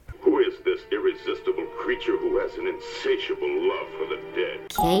irresistible creature who has an insatiable love for the dead.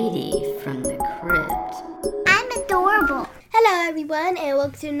 Katie from the crypt. I'm adorable. Hello, everyone, and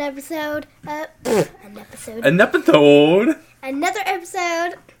welcome to another episode Another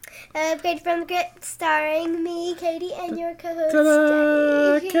episode of Katie from the Crypt, starring me, Katie, and your co-host,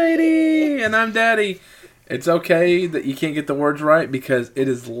 Ta-da! Daddy. Katie! And I'm Daddy. It's okay that you can't get the words right because it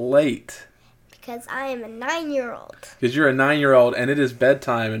is late. Because I am a 9-year-old. Because you're a 9-year-old and it is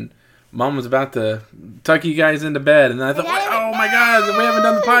bedtime and Mom was about to tuck you guys into bed and I thought, oh my God, we haven't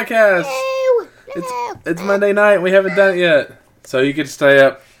done the podcast. No. It's Monday night and we haven't done it yet. So you get to stay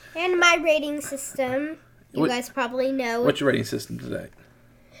up. And my rating system, you guys probably know. What's your rating system today?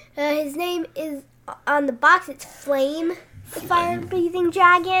 His name is, on the box, it's Flame, the fire-breathing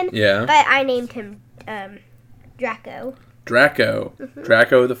dragon. Yeah. But I named him Draco. Draco. Mm-hmm.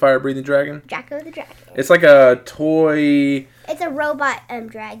 Draco the fire-breathing dragon? Draco the dragon. It's like a toy... It's a robot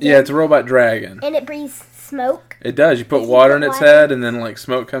dragon. Yeah, it's a robot dragon. And it breathes smoke. It does. You put water in its head and then like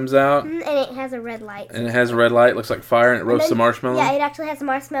smoke comes out. And it has a red light. And it has a red light, looks like fire, and it roasts the marshmallow. Yeah, it actually has a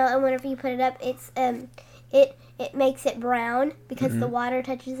marshmallow, and whenever you put it up, it's it makes it brown because the water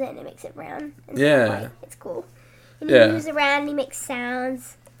touches it and it makes it brown. Yeah. It's cool. And he moves around and he makes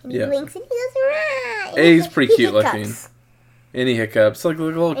sounds. And he blinks and he goes around. And he's pretty cute looking. Any hiccups. Like a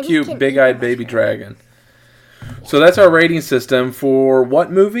little cute, big-eyed baby dragon. So that's our rating system for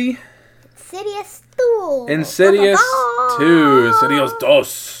what movie? Insidious 2. Insidious 2. Insidious 2.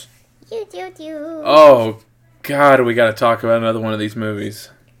 Oh. Oh, God, we got to talk about another one of these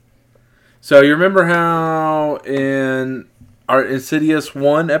movies. So you remember how in our Insidious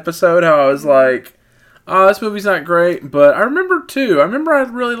 1 episode, how I was like, oh, this movie's not great, but I remember 2. I remember I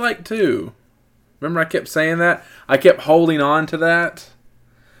really liked 2. Remember I kept saying that? I kept holding on to that.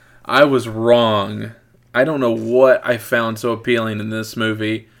 I was wrong. I don't know what I found so appealing in this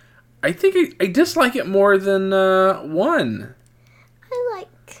movie. I think I dislike it more than 1. I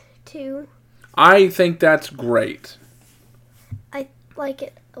like 2. I think that's great. I like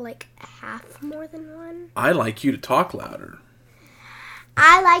it like half more than 1. I like you to talk louder.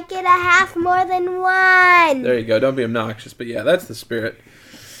 I like it a half more than 1. There you go. Don't be obnoxious. But yeah, that's the spirit.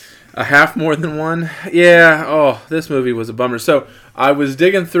 A half more than 1? Yeah. Oh, this movie was a bummer. So I was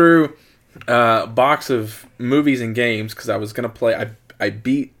digging through a box of movies and games because I was going to play. I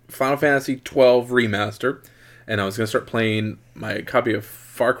beat Final Fantasy XII Remaster. And I was going to start playing my copy of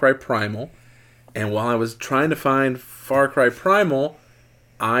Far Cry Primal. And while I was trying to find Far Cry Primal,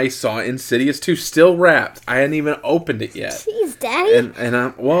 I saw Insidious 2 still wrapped. I hadn't even opened it yet. Jeez, Daddy.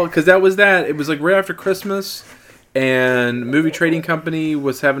 And well, because that was that. It was like right after Christmas, and Movie Trading Company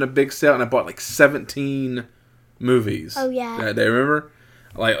was having a big sale, and I bought like 17 movies. Oh, yeah. That day, remember?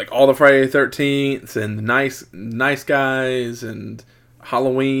 Like all the Friday the 13th, and the Nice Guys, and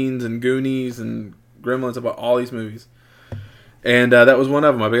Halloweens, and Goonies, and Gremlins. I bought all these movies. And that was one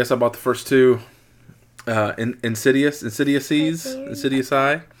of them. I guess I bought the first 2. Insidious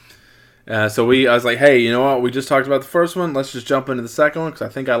Eye. So I was like, hey, you know what? We just talked about the first one. Let's just jump into the second one because I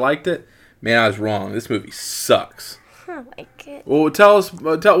think I liked it. Man, I was wrong. This movie sucks. I like it. Well, tell us a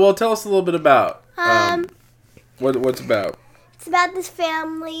little bit about what's about. It's about this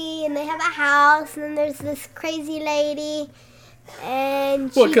family, and they have a house, and then there's this crazy lady,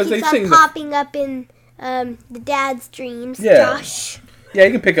 and she keeps on popping up in the dad's dreams. Yeah. Josh. Yeah,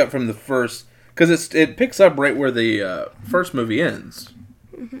 you can pick up from the first. Because it picks up right where the first movie ends,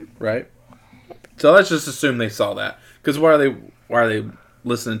 right? So let's just assume they saw that. Because why are they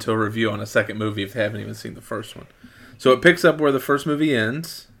listening to a review on a second movie if they haven't even seen the first one? So it picks up where the first movie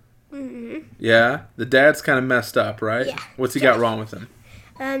ends. Mm-hmm. Yeah, the dad's kind of messed up, right? Yeah. What's he got wrong with him?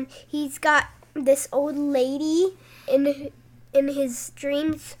 He's got this old lady in his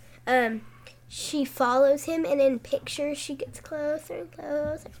dreams. She follows him, and in pictures, she gets closer and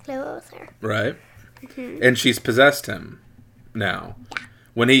closer and closer. Right. Mm-hmm. And she's possessed him now.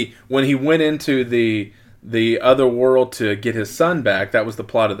 When he went into the other world to get his son back, that was the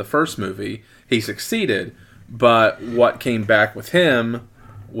plot of the first movie. He succeeded, but what came back with him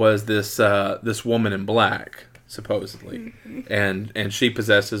was this woman in black, supposedly, and she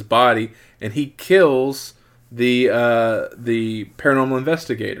possessed his body, and he kills the paranormal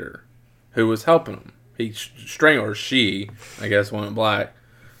investigator who was helping him. He strangles, or she, I guess, one in black,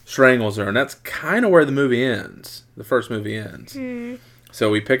 strangles her, and that's kind of where the movie ends. The first movie ends. Mm. So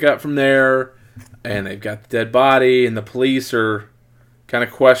we pick up from there, and they've got the dead body, and the police are kind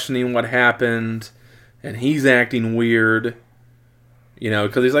of questioning what happened, and he's acting weird,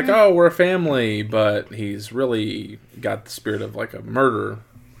 because he's like, oh, we're a family, but he's really got the spirit of like a murder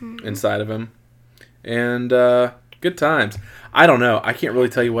inside of him. And good times. I don't know. I can't really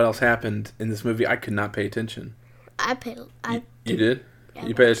tell you what else happened in this movie. I could not pay attention. You did? Yeah,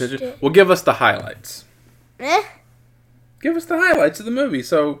 You paid watched attention? it. Well, give us the highlights. Eh? Give us the highlights of the movie.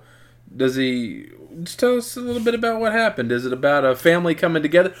 So, does he... Just tell us a little bit about what happened. Is it about a family coming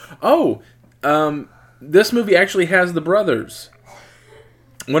together? Oh, this movie actually has the brothers.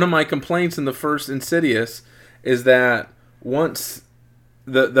 One of my complaints in the first Insidious is that once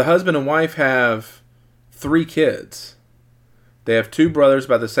the husband and wife have 3 kids, they have 2 brothers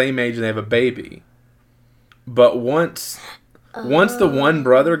by the same age and they have a baby. But once the one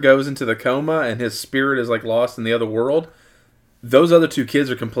brother goes into the coma and his spirit is like lost in the other world, those other 2 kids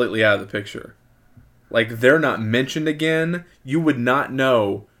are completely out of the picture. Like, they're not mentioned again. You would not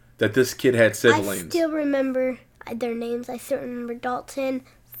know that this kid had siblings. I still remember their names. I still remember Dalton,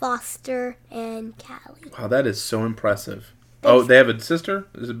 Foster, and Callie. Wow, that is so impressive. Oh, they have a sister?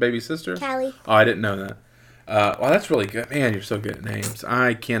 Is it a baby sister? Callie. Oh, I didn't know that. Wow, that's really good. Man, you're so good at names.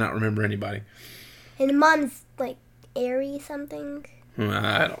 I cannot remember anybody. And mom's like Ari something.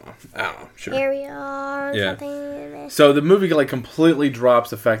 I don't know. Sure. Ariel or Yeah. something. So the movie like completely drops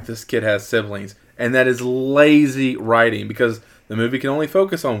the fact this kid has siblings, and that is lazy writing because the movie can only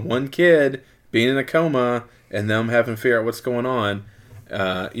focus on one kid being in a coma and them having to figure out what's going on.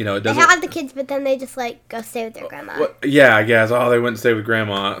 It They doesn't. have the kids, but then they just like go stay with their grandma. Well, yeah, I guess. Oh, they went and stayed with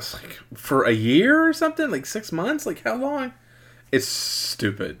grandma. It's like for a year or something, like 6 months. Like how long? It's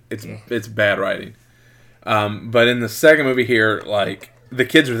stupid. It's bad writing. But in the second movie here, like the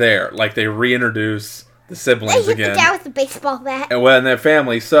kids are there. Like they reintroduce the They siblings hit again. the guy with the baseball bat. And their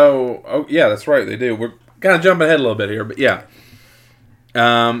family. So, oh yeah, that's right. They do. We're kind of jumping ahead a little bit here, but yeah.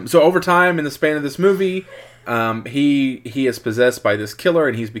 So over time, in the span of this movie, he is possessed by this killer,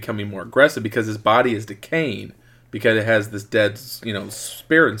 and he's becoming more aggressive because his body is decaying because it has this dead,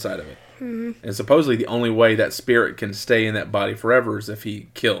 spirit inside of it. Mm-hmm. And supposedly, the only way that spirit can stay in that body forever is if he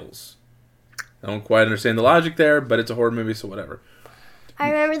kills. I don't quite understand the logic there, but it's a horror movie, so whatever.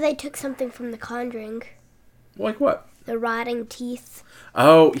 I remember they took something from The Conjuring. Like what? The rotting teeth.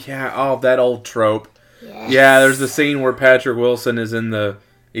 Oh yeah, that old trope. Yes. Yeah, there's the scene where Patrick Wilson is in the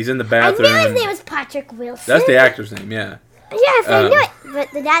bathroom. I knew his name was Patrick Wilson. That's the actor's name, yeah. Yes, I knew it.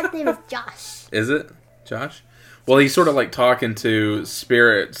 But the dad's name is Josh. Is it? Josh? Well, he's sort of like talking to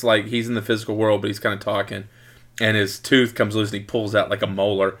spirits, like he's in the physical world, but he's kind of talking. And his tooth comes loose and he pulls out like a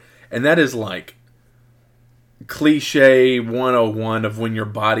molar. And that is like cliche 101 of when your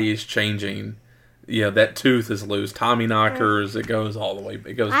body is changing. You know, that tooth is loose. Tommy knockers, it goes all the way.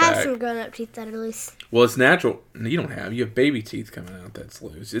 It goes I back. have some grown-up teeth that are loose. Well, it's natural. You don't have. You have baby teeth coming out that's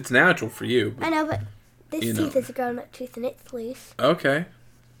loose. It's natural for you. I know, but this You tooth know. is a grown-up tooth and it's loose. Okay.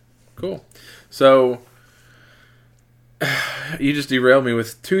 Cool. So, you just derailed me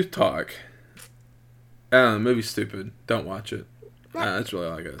with tooth talk. I don't know, the movie's stupid. Don't watch it. That's really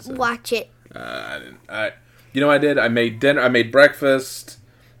all I gotta say. Watch it. I didn't. You know what I did? I made dinner. I made breakfast.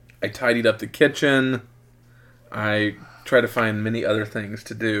 I tidied up the kitchen. I tried to find many other things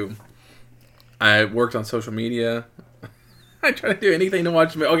to do. I worked on social media. I try to do anything to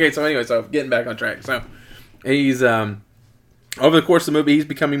watch. Okay, so anyway, so getting back on track. So he's over the course of the movie, he's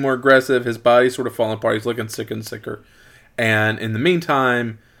becoming more aggressive. His body's sort of falling apart. He's looking sicker and sicker. And in the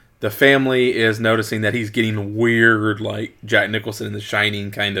meantime, the family is noticing that he's getting weird, like Jack Nicholson in The Shining,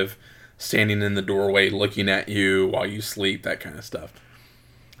 kind of standing in the doorway looking at you while you sleep, that kind of stuff.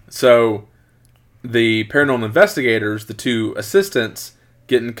 So the paranormal investigators, the 2 assistants,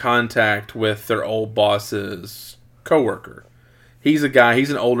 get in contact with their old boss's coworker. He's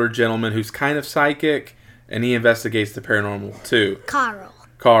an older gentleman who's kind of psychic, and he investigates the paranormal too.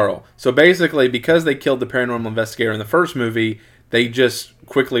 Carl. So basically, because they killed the paranormal investigator in the first movie, they just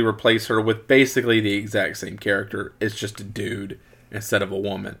quickly replace her with basically the exact same character. It's just a dude instead of a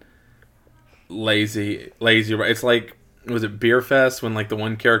woman. Lazy. It's like, was it Beer Fest when like the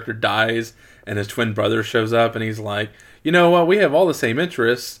one character dies and his twin brother shows up and he's like, you know what, we have all the same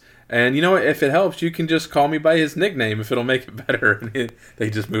interests, and you know what, if it helps, you can just call me by his nickname if it'll make it better. And they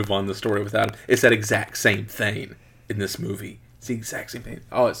just move on the story without it. It's that exact same thing in this movie. It's the exact same thing.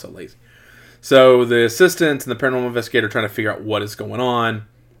 Oh, it's so lazy. So the assistant and the paranormal investigator are trying to figure out what is going on.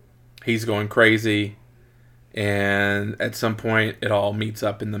 He's going crazy. And at some point, it all meets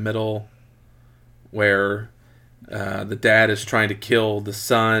up in the middle where the dad is trying to kill the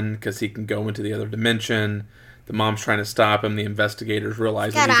son because he can go into the other dimension. The mom's trying to stop him. The investigators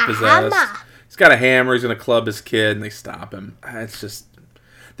realize that he's possessed. Hammer. He's got a hammer. He's going to club his kid, and they stop him. It's just...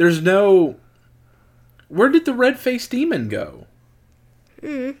 There's no... Where did the red-faced demon go?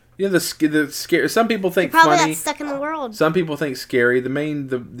 Mm. You know, the scary... Some people think Probably funny. got stuck in the world. Some people think scary.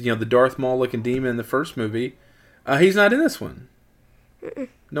 The Darth Maul looking demon in the first movie He's not in this one.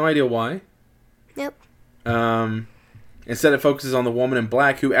 No idea why. Nope. Instead, it focuses on the woman in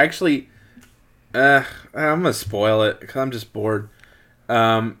black who actually... I'm going to spoil it because I'm just bored.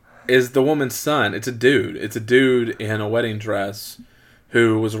 Is the woman's son. It's a dude. It's a dude in a wedding dress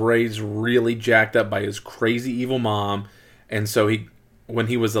who was raised really jacked up by his crazy evil mom. And so when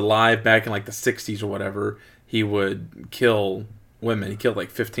he was alive back in like the 60s or whatever, he would kill women. He killed like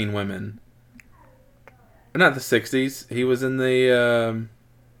 15 women. Not the 60s. He was in the...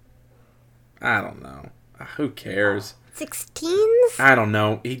 I don't know. Who cares? 16s? I don't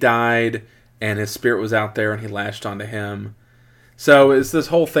know. He died, and his spirit was out there, and he lashed onto him. So it's this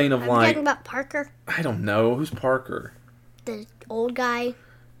whole thing of I'm like... talking about Parker. I don't know. Who's Parker? The old guy.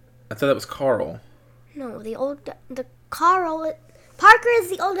 I thought that was Carl. No, the Carl. Parker is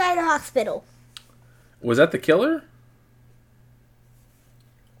the old guy in the hospital. Was that the killer?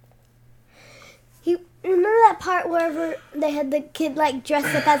 Remember that part where they had the kid like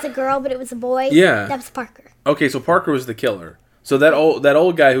dressed up as a girl, but it was a boy? Yeah. That was Parker. Okay, so Parker was the killer. So that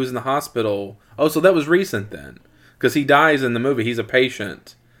old guy who was in the hospital... Oh, so that was recent then. Because he dies in the movie. He's a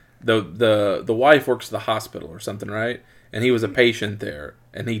patient. The wife works at the hospital or something, right? And he was a patient there.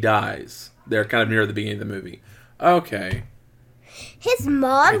 And he dies. They're kind of near the beginning of the movie. Okay. His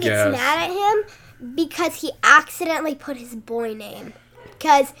mom gets guess. mad at him because he accidentally put his boy name.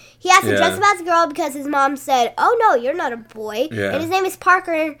 Because he has to dress up as a girl because his mom said, "Oh no, you're not a boy." Yeah. And his name is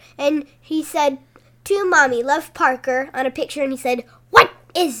Parker. And he said, "To Mommy, love Parker," on a picture. And he said, "What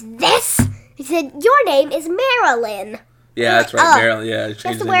is this?" He said, "Your name is Marilyn." Yeah, that's right. Marilyn. Yeah, He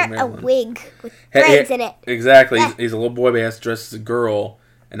has to wear a Marilyn. wig with braids in it. Exactly. Yeah. He's a little boy, but he has to dress as a girl,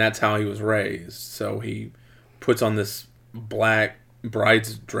 and that's how he was raised. So he puts on this black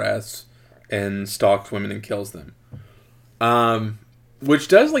bride's dress and stalks women and kills them. Which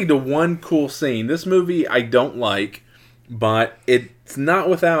does lead to one cool scene. This movie I don't like, but it's not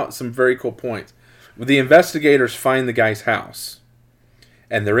without some very cool points. The investigators find the guy's house.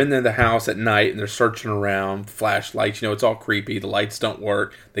 And they're in the house at night, and they're searching around, flashlights. You know, it's all creepy. The lights don't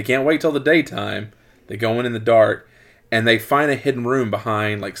work. They can't wait till the daytime. They go in the dark, and they find a hidden room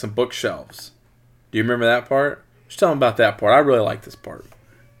behind, like, some bookshelves. Do you remember that part? Just tell them about that part. I really like this part.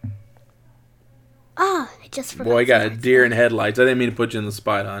 Oh, I just forgot. Boy, I got a deer in headlights. I didn't mean to put you in the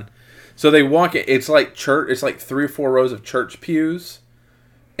spot on. So they walk it. It's like church. It's like 3 or 4 rows of church pews,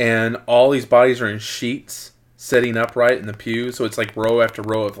 and all these bodies are in sheets, sitting upright in the pews. So it's like row after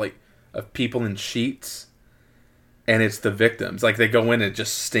row of people in sheets, and it's the victims. Like they go in and it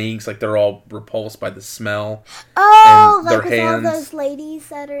just stinks. Like they're all repulsed by the smell. Oh, and like their with hands. all those ladies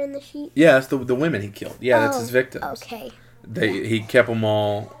that are in the sheet. Yeah, it's the women he killed. Yeah, that's his victims. Okay. He kept them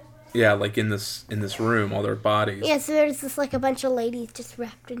all. Yeah, like in this room, all their bodies. Yeah, so there's just like a bunch of ladies just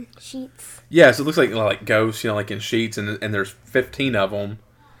wrapped in sheets. Yeah, so it looks like ghosts, like in sheets, and there's 15 of them,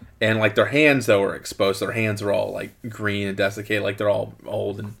 and like their hands though are exposed. Their hands are all like green and desiccated, like they're all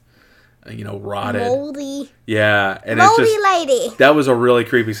old and rotted. Moldy. Yeah, and Moldy it's just lady. that was a really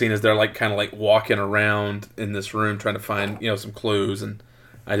creepy scene. As they're like kind of like walking around in this room trying to find some clues, and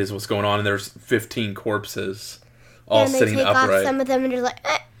I just what's going on. And there's 15 corpses all and sitting they take upright. off some of them and they're like,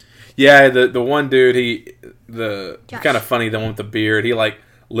 eh. Yeah, the one dude, Josh. kind of funny, the one with the beard, he like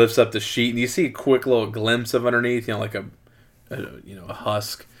lifts up the sheet and you see a quick little glimpse of underneath, like a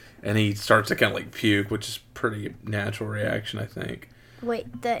husk, and he starts to kind of like puke, which is pretty natural reaction, I think.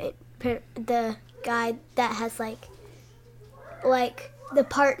 Wait, the guy that has like the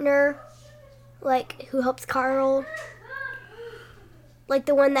partner, like who helps Carl, like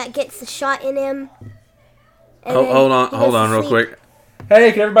the one that gets the shot in him. And then Hold he goes on, to real sleep. quick.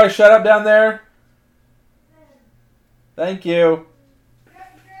 Hey, can everybody shut up down there? Thank you.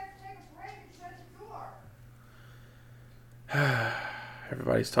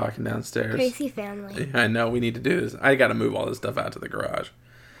 Everybody's talking downstairs. Crazy family. I know, we need to do this. I got to move all this stuff out to the garage.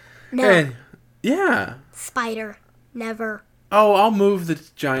 No, And, yeah. spider, never. Oh, I'll move the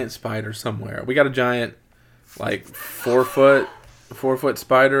giant spider somewhere. We got a giant, like 4-foot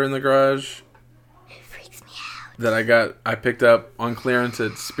spider in the garage It freaks me out. that I picked up on clearance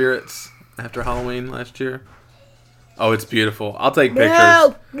at Spirits after Halloween last year. Oh, it's beautiful. I'll take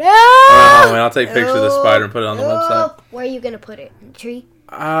pictures. No. I'll take pictures of the spider and put it on the website. Where are you gonna put it? In the tree?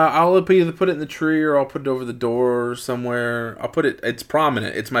 I'll either put it in the tree or I'll put it over the door somewhere. I'll put it. It's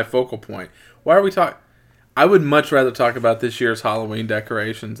prominent. It's my focal point. Why are we talking? I would much rather talk about this year's Halloween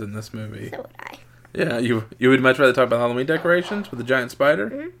decorations than this movie. So would I. Yeah, you would much rather talk about Halloween decorations with the giant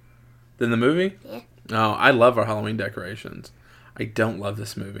spider than the movie? Yeah. No, I love our Halloween decorations. I don't love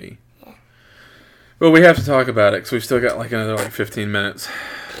this movie. Yeah. Well, we have to talk about it because we've still got like another 15 minutes.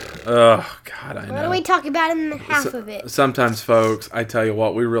 Oh, God, I know. What are we talking about in half of it? Sometimes, folks, I tell you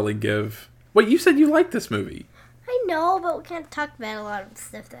what, we really give... Wait, you said you liked this movie. I know, but we can't talk about a lot of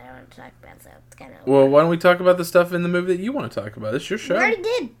stuff that I want to talk about, so it's kind of... Well, why don't we talk about the stuff in the movie that you want to talk about? It's your show. We already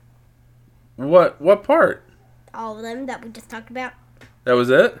did. What part? All of them that we just talked about. That was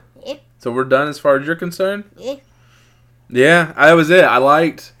it? Yeah. So we're done as far as you're concerned? Yeah. Yeah, that was it. I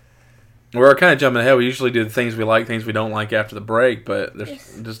liked... We're kind of jumping ahead. We usually do the things we like, things we don't like after the break, but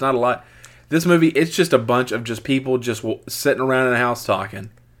there's not a lot. This movie, it's just a bunch of just people just sitting around in a house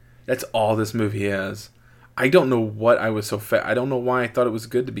talking. That's all this movie is. I don't know what I was so I don't know why I thought it was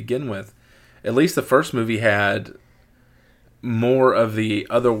good to begin with. At least the first movie had more of the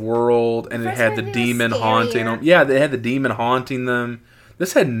other world, and it had the demon haunting them. Yeah, they had the demon haunting them.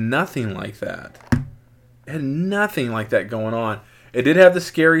 This had nothing like that. It had nothing like that going on. It did have the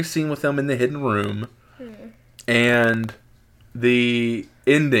scary scene with them in the hidden room. And the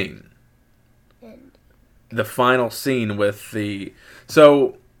ending. The final scene with the...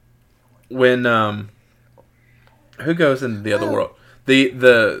 So, when... who goes into the other world?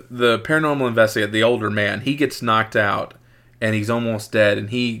 The paranormal investigator, the older man, he gets knocked out. And he's almost dead.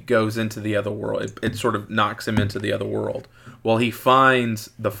 And he goes into the other world. It sort of knocks him into the other world. Well, he finds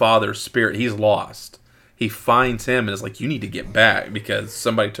the father's spirit. He's lost. He finds him and is like, you need to get back because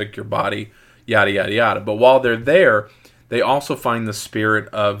somebody took your body, yada, yada, yada. But while they're there, they also find the spirit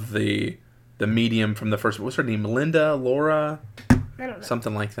of the medium from the first... What's her name? Linda? Laura? I don't know.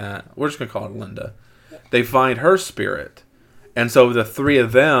 Something like that. We're just going to call her Linda. Yeah. They find her spirit. And so the three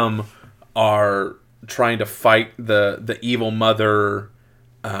of them are trying to fight the evil mother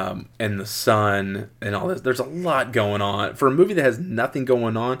and the son and all this. There's a lot going on. For a movie that has nothing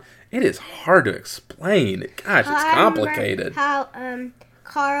going on, it is hard to explain. Gosh, it's complicated. How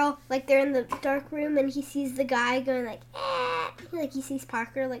Carl, like they're in the dark room and he sees the guy going like, like he sees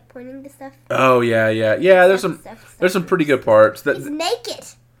Parker like pointing to stuff. Oh yeah. There's some pretty good parts. He's naked.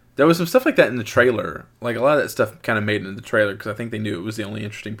 There was some stuff like that in the trailer. Like a lot of that stuff kind of made it in the trailer because I think they knew it was the only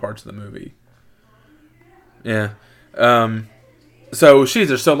interesting parts of the movie. Yeah. So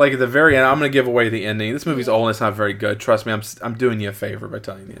so like at the very end, I'm gonna give away the ending. This movie's old and it's not very good. Trust me, I'm doing you a favor by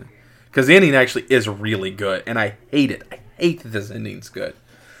telling you, because the ending actually is really good, and I hate it. I hate that this ending's good.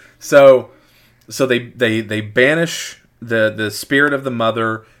 So they banish the spirit of the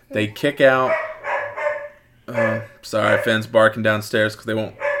mother. They kick out. Sorry, Finn's barking downstairs because they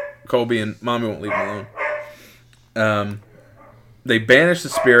won't. Colby and Mommy won't leave him alone. They banish the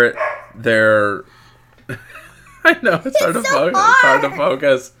spirit. They're I know it's hard to focus. It's hard to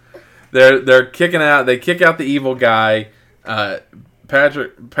focus. They're kicking out. They kick out the evil guy.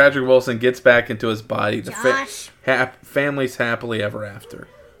 Patrick Wilson gets back into his body. The family's happily ever after.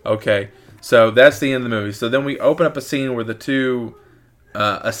 Okay, so that's the end of the movie. So then we open up a scene where the two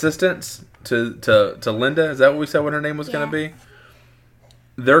assistants to Linda, is that what we said what her name was going to be?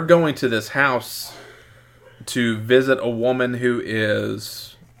 They're going to this house to visit a woman who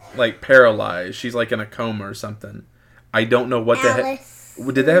is like paralyzed. She's like in a coma or something. I don't know what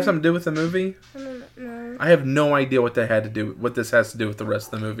did that have something to do with the movie? I don't know. I have no idea what this has to do with the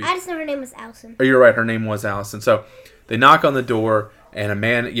rest of the movie. I just know her name was Allison. Oh, you're right. Her name was Allison. So they knock on the door, and a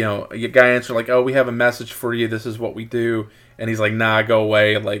man, a guy answers like, "Oh, we have a message for you. This is what we do." And he's like, "Nah, go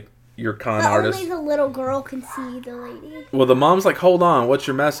away. Like, you're a con artist." Only the little girl can see the lady. Well, the mom's like, "Hold on, what's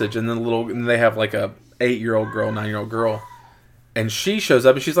your message?" And then they have like a 8-year-old girl, 9-year-old girl, and she shows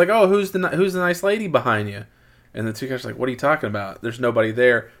up and she's like, "Oh, who's the nice lady behind you?" And the two guys are like, "What are you talking about? There's nobody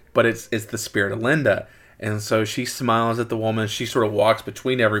there." But it's the spirit of Linda. And so she smiles at the woman. She sort of walks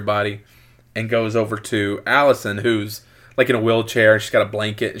between everybody and goes over to Allison, who's like in a wheelchair. She's got a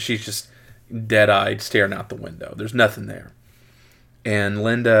blanket. And she's just dead-eyed staring out the window. There's nothing there. And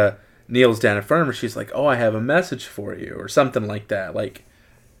Linda kneels down in front of her. She's like, "Oh, I have a message for you," or something like that. Like,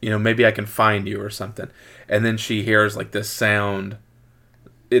 maybe I can find you or something. And then she hears like this sound.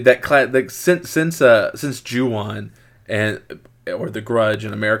 Since Ju-On or The Grudge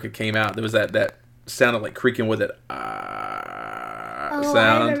in America came out, there was that sounded like creaking with it. Sound.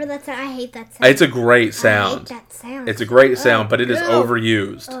 I remember that sound. I hate that sound. It's a great sound. I hate that sound. It's a great sound, but it is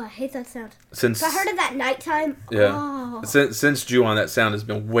overused. Oh, I hate that sound. Since I heard it at nighttime. Yeah. Oh. Since Ju-On, that sound has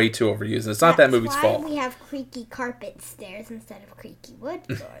been way too overused. And it's not that movie's fault. That's why we have creaky carpet stairs instead of creaky wood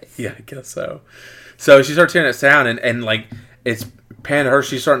floors. Yeah, I guess so. So she starts hearing that sound, and like it's pan to her.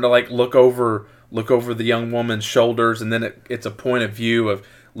 She's starting to like look over the young woman's shoulders, and then it's a point of view of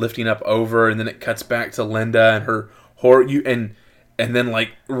lifting up over, and then it cuts back to Linda and her horror. And then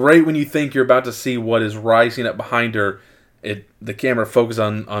like right when you think you're about to see what is rising up behind her, the camera focuses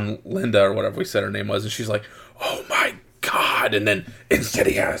on Linda or whatever we said her name was, and she's like, "Oh my God!" God, and then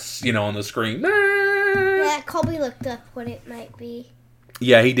Insidious, on the screen. Yeah, Colby looked up what it might be.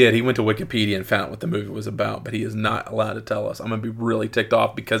 Yeah, he did. He went to Wikipedia and found out what the movie was about, but he is not allowed to tell us. I'm going to be really ticked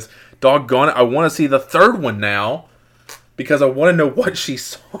off because, doggone it, I want to see the third one now because I want to know what she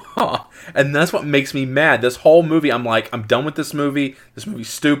saw. And that's what makes me mad. This whole movie, I'm like, I'm done with this movie. This movie's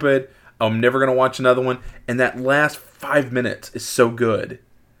stupid. I'm never going to watch another one. And that last 5 minutes is so good.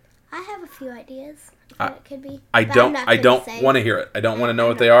 I have a few ideas what it could be. I but don't I'm not want gonna to say. hear it. I don't want to know I'm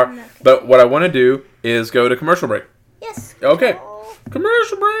what they not- are. I'm not gonna But say. what I want to do is go to commercial break. Yes. Okay.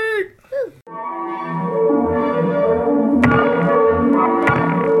 Commercial break. Woo.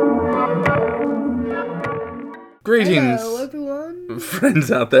 Greetings, Hello, everyone.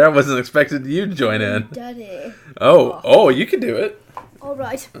 friends out there. I wasn't expecting you to join in. Daddy. Oh, you can do it. All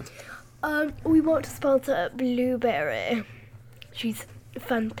right. We want to sponsor Blueberry. She's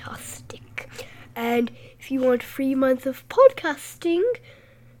fantastic. And if you want 3 months of podcasting,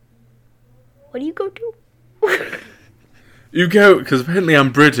 what do you go to? You go, because apparently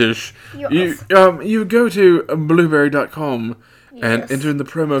I'm British. Yes. You go to blueberry.com and Yes. enter in the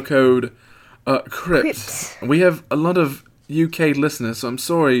promo code CRIPT. Crypt. We have a lot of UK listeners, so I'm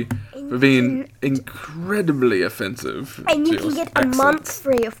sorry for being incredibly offensive. And you to can your get a accent. month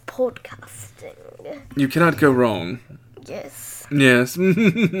free of podcasting. You cannot go wrong. Yes. Yes,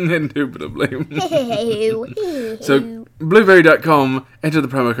 indubitably. Hey. So, blueberry.com, enter the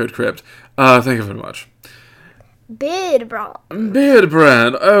promo code CRIPT. Thank you very much. Beard bra. Beard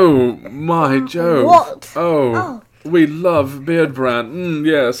brand. Oh, my Joe. What? Oh, we love beard brand.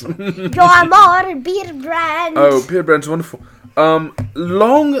 Yes. You're more beard brand. Oh, beard brand's wonderful.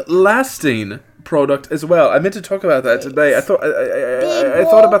 Long-lasting product as well. I meant to talk about that today. I thought I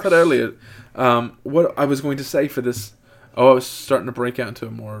thought about that earlier. What I was going to say for this. Oh, I was starting to break out into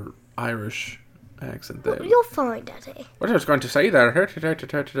a more Irish accent there. You're fine, Daddy. What I was going to say there.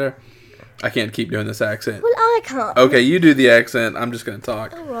 I can't keep doing this accent. Well, I can't. Okay, you do the accent. I'm just going to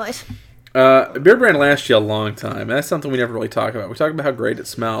talk. All right. Beard brand lasts you a long time. That's something we never really talk about. We talk about how great it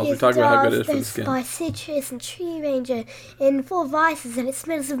smells. We talk about how good it is for the skin. By citrus and tree ranger in 4 vices, and it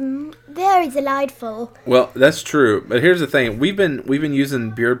smells very delightful. Well, that's true. But here's the thing: we've been using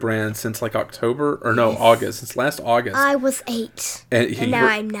Beard brand since like October or no August, since last August. I was 8, and now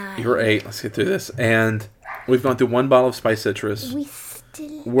I'm 9. You were 8. Let's get through this. And we've gone through 1 bottle of Spice Citrus.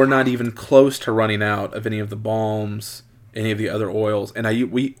 We're not even close to running out of any of the balms, any of the other oils, and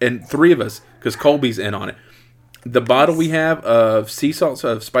and 3 of us, because Colby's in on it. The bottle we have of sea salt,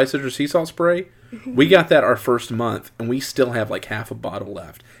 of Spice Citrus sea salt spray, we got that our first month, and we still have like half a bottle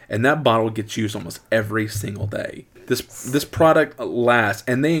left, and that bottle gets used almost every single day. This product lasts,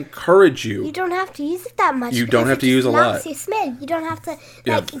 and they encourage you. You don't have to use it that much. You don't have to use a lot. Your smell. You don't have to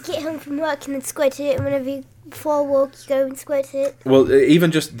Yeah. get home from work and then squirt it, and whenever you before work you go and squirt it. Well,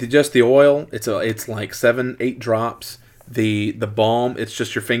 even just the oil, it's like 7-8 drops. The balm, it's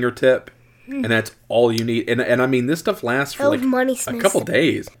just your fingertip, and that's all you need. And I mean, this stuff lasts for Old like money a smells couple so-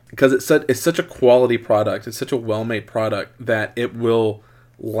 days because it's such a quality product. It's such a well-made product that it will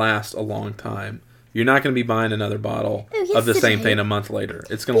last a long time. You're not going to be buying another bottle of the same yesterday- thing a month later.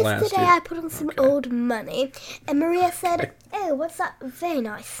 It's going to last Yesterday you. I put on some old money, and Maria said, "Oh, what's that very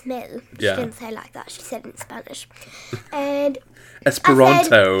nice smell?" She Yeah. didn't say it like that. She said it in Spanish. And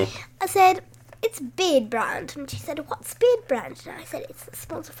Esperanto. I said, "It's Beard Brand." And she said, "What's Beard Brand?" And I said, "It's a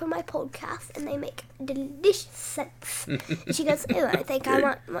sponsor for my podcast, and they make delicious scents." And she goes, "Oh, I think I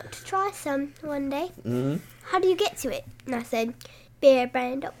want to try some one day. Mm-hmm. How do you get to it?" And I said,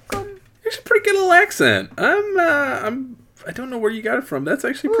 beardbrand.com. It's a pretty good little accent. I don't know where you got it from. That's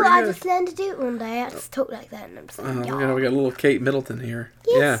actually Well, pretty I good. just learned to do it one day. I just talk like that, and I'm just like, We "Yeah." got a little Kate Middleton here.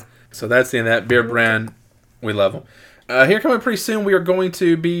 Yes. Yeah. So that's the end of that. Beard brand. We love them. Here coming pretty soon, we are going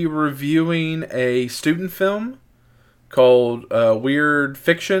to be reviewing a student film called Weird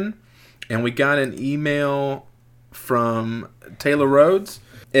Fiction. And we got an email from Taylor Rhodes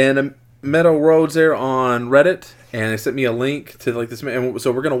and Meadow Rhodes there on Reddit. And they sent me a link to like this. And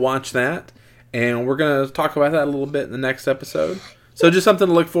so we're going to watch that. And we're going to talk about that a little bit in the next episode. So just something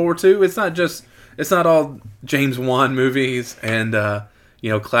to look forward to. It's not all James Wan movies and,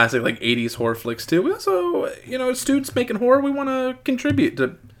 classic like 80s horror flicks too. We also, students making horror, we want to contribute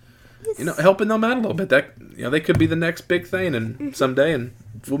to, helping them out a little bit. That, they could be the next big thing and someday, and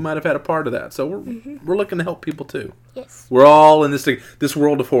we might have had a part of that. So we're looking to help people too. Yes. We're all in this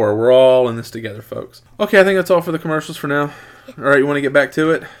world of horror. We're all in this together, folks. Okay, I think that's all for the commercials for now. All right, you want to get back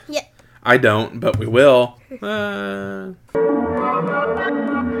to it? Yep. I don't, but we will.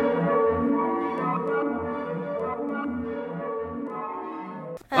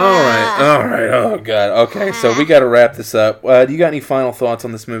 All right. Oh God. Okay, so we got to wrap this up. Do you got any final thoughts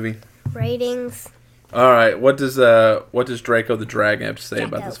on this movie? Ratings. All right. What does Draco the dragon have to say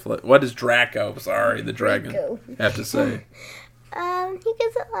about this flick? What does Draco? Sorry, the dragon have to say? He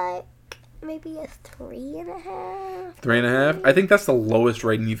gives it like maybe a 3.5. 3.5. I think that's the lowest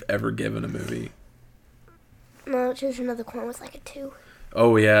rating you've ever given a movie. No, Choose Another Corn was like a 2.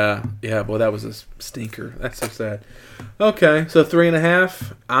 Oh yeah. Boy, that was a stinker. That's so sad. Okay, so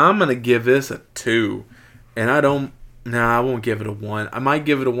 3.5. I'm gonna give this a 2, and I won't give it a 1. I might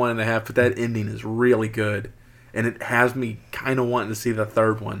give it a 1.5, but that ending is really good, and it has me kind of wanting to see the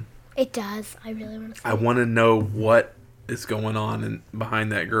third one. It does. I really want to see I want to know what is going on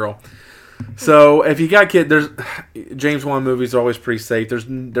behind that girl. So if you got kids, there's James Wan movies are always pretty safe. There's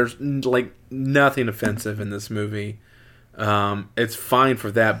like nothing offensive in this movie. It's fine for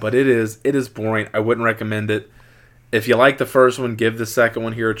that, but it is boring. I wouldn't recommend it. If you like the first one, give the second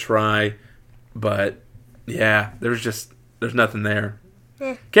one here a try. But yeah, there's nothing there.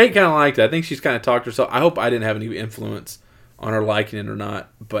 Yeah. Kate kind of liked it. I think she's kind of talked herself. I hope I didn't have any influence on her liking it or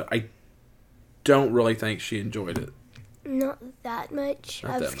not, but I don't really think she enjoyed it. Not that much.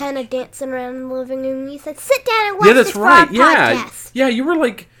 Not I was that kind of dancing around in the living room. And you said, "Sit down and watch this podcast." Yeah, you were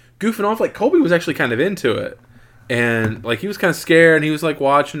like goofing off. Like Colby was actually kind of into it, and like he was kind of scared, and he was like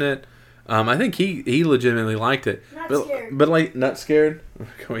watching it. I think he legitimately liked it. But like not scared.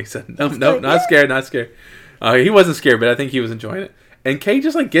 He said no, not scared, not scared. He wasn't scared, but I think he was enjoying it. And Kate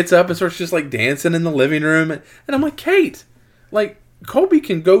just like gets up and starts just like dancing in the living room, and I'm like, Kate, like Colby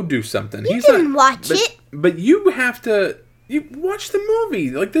can go do something. You didn't watch it. But you have to watch the movie.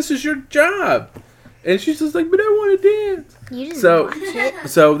 Like, this is your job. And she's just like, but I want to dance. You didn't watch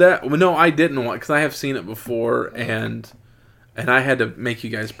it. No, I didn't watch, because I have seen it before, and I had to make you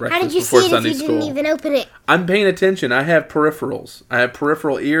guys breakfast How did you before see it Sunday if you school. didn't even open it? I'm paying attention. I have peripherals. I have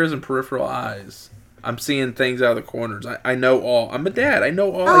peripheral ears and peripheral eyes. I'm seeing things out of the corners. I know all. I'm a dad. I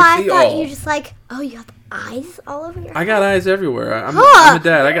know all. I see all. I thought you just like, you have eyes all over your I got eyes everywhere. I'm a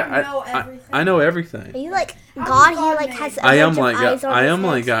dad. I know everything. Are you like God? He like has I am like eyes God. on I his am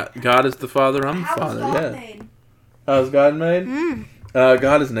like head? God. God is the Father. I'm the Father. Yeah. How is God made?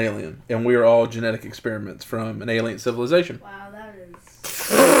 God is an alien, and we are all genetic experiments from an alien civilization. Wow, that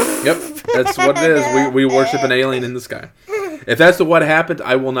is. Yep, that's what it is. We worship an alien in the sky. If that's what happened,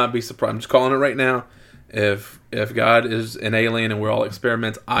 I will not be surprised. I'm just calling it right now. If God is an alien and we're all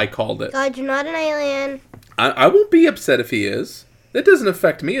experiments, I called it. God, you're not an alien. I won't be upset if he is. That doesn't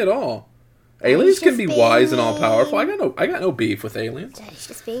affect me at all. Aliens can be wise and all powerful. I got no beef with aliens. He's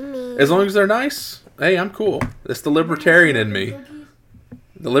just being mean. As long as they're nice, hey, I'm cool. That's the libertarian in me.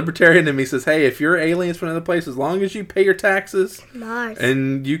 The libertarian in me says, hey, if you're aliens from another place, as long as you pay your taxes Mars.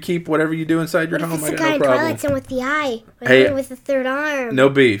 and you keep whatever you do inside your What if home, it's I the got guy no in problem. Twilight Zone with the eye? Hey, with the third arm. No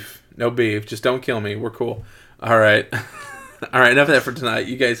beef. No beef. Just don't kill me. We're cool. All right. All right, enough of that for tonight.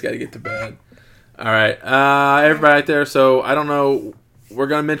 You guys got to get to bed. All right. Everybody out there, so I don't know. We're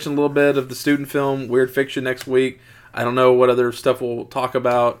going to mention a little bit of the student film, Weird Fiction, next week. I don't know what other stuff we'll talk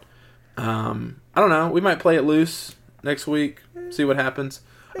about. I don't know. We might play it loose next week. See what happens.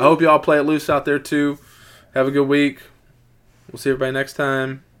 I hope you all play it loose out there, too. Have a good week. We'll see everybody next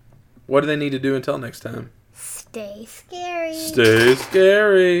time. What do they need to do until next time? Stay scary. Stay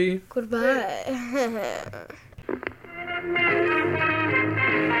scary. Goodbye.